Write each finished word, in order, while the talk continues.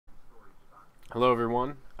Hello,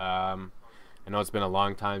 everyone. I know it's been a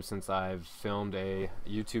long time since I've filmed a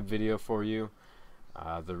YouTube video for you.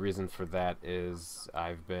 The reason for that is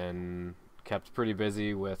I've been kept pretty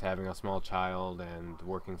busy with having a small child and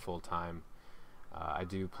working full time. I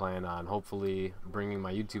do plan on hopefully bringing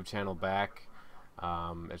my YouTube channel back.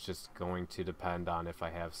 It's just going to depend on if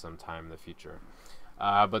I have some time in the future.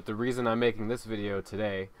 But the reason I'm making this video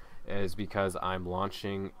today is because I'm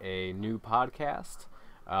launching a new podcast.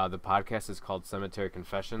 The podcast is called Cemetery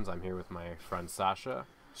Confessions. I'm here with my friend Sasha.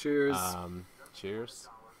 Cheers. Cheers.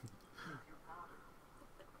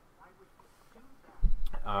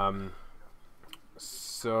 Um,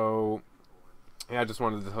 so, yeah, I just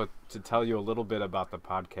wanted to tell you a little bit about the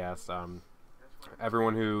podcast.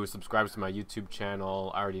 Everyone who subscribes to my YouTube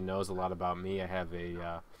channel already knows a lot about me. I have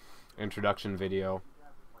a introduction video,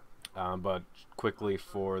 but quickly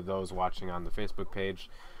for those watching on the Facebook page,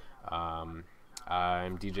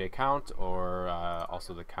 I'm DJ Count, or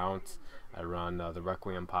also the Count. I run the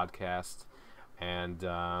Requiem podcast, and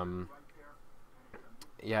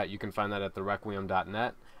yeah, you can find that at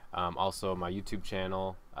therequiem.net. Also, my YouTube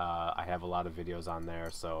channel, I have a lot of videos on there,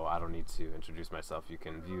 so I don't need to introduce myself. You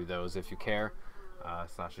can view those if you care.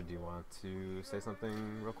 Sasha, do you want to say something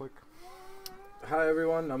real quick? Hi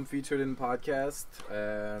everyone, I'm featured in the podcast,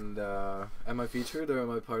 and am I featured or am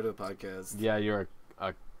I part of the podcast? Yeah, you're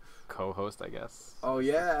a co-host, I guess. Oh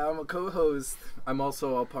yeah, I'm a co-host. I'm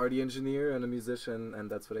also a party engineer and a musician, and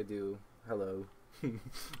that's what I do. Hello.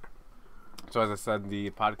 So as I said,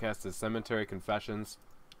 the podcast is Cemetery Confessions.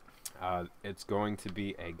 It's going to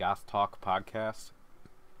be a goth talk podcast.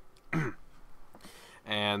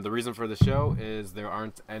 And the reason for the show is there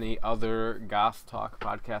aren't any other goth talk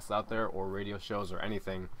podcasts out there, or radio shows, or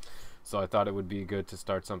anything. So I thought it would be good to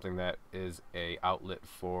start something that is a outlet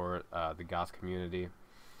for the goth community,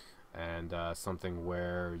 and something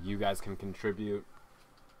where you guys can contribute.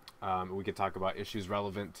 We could talk about issues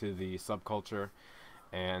relevant to the subculture,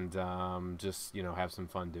 and just have some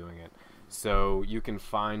fun doing it. So you can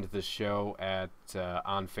find the show at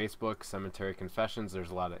on Facebook, Cemetery Confessions. There's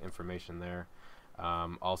a lot of information there.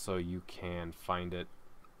 Also, you can find it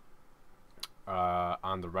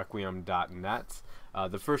on the requiem.net.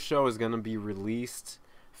 The first show is going to be released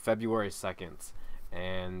February 2nd,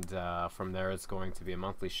 and from there it's going to be a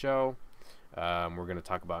monthly show. We're going to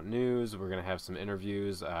talk about news. We're going to have some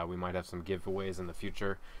interviews. We might have some giveaways in the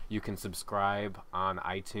future. You can subscribe on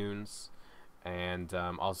iTunes, and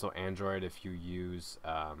also Android if you use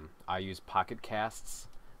I use Pocket Casts.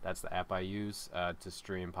 That's the app I use to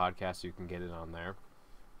stream podcasts. You can get it on there.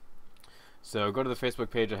 So go to the Facebook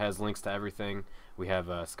page. It has links to everything. We have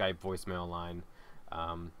a Skype voicemail line.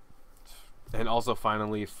 And also,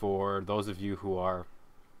 finally, for those of you who are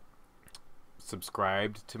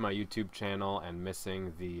subscribed to my YouTube channel and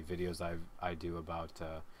missing the videos I do about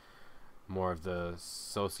more of the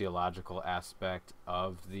sociological aspect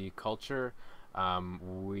of the culture,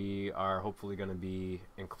 we are hopefully going to be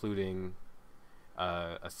including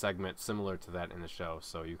a segment similar to that in the show,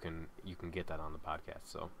 so you can get that on the podcast.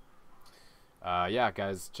 So yeah,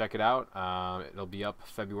 guys, check it out. It'll be up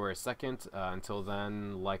February 2nd. Until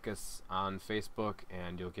then, like us on Facebook,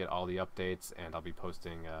 and you'll get all the updates, and I'll be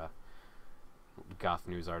posting goth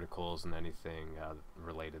news articles and anything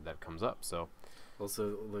related that comes up. So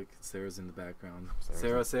Also, look, Sarah's in the background.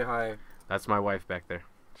 Sarah, say hi. That's my wife back there.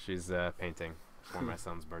 She's painting for my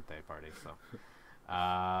son's birthday party. So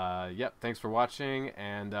yep, thanks for watching,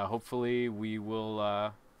 and hopefully we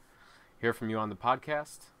will hear from you on the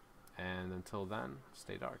podcast. And until then,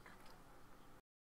 stay dark.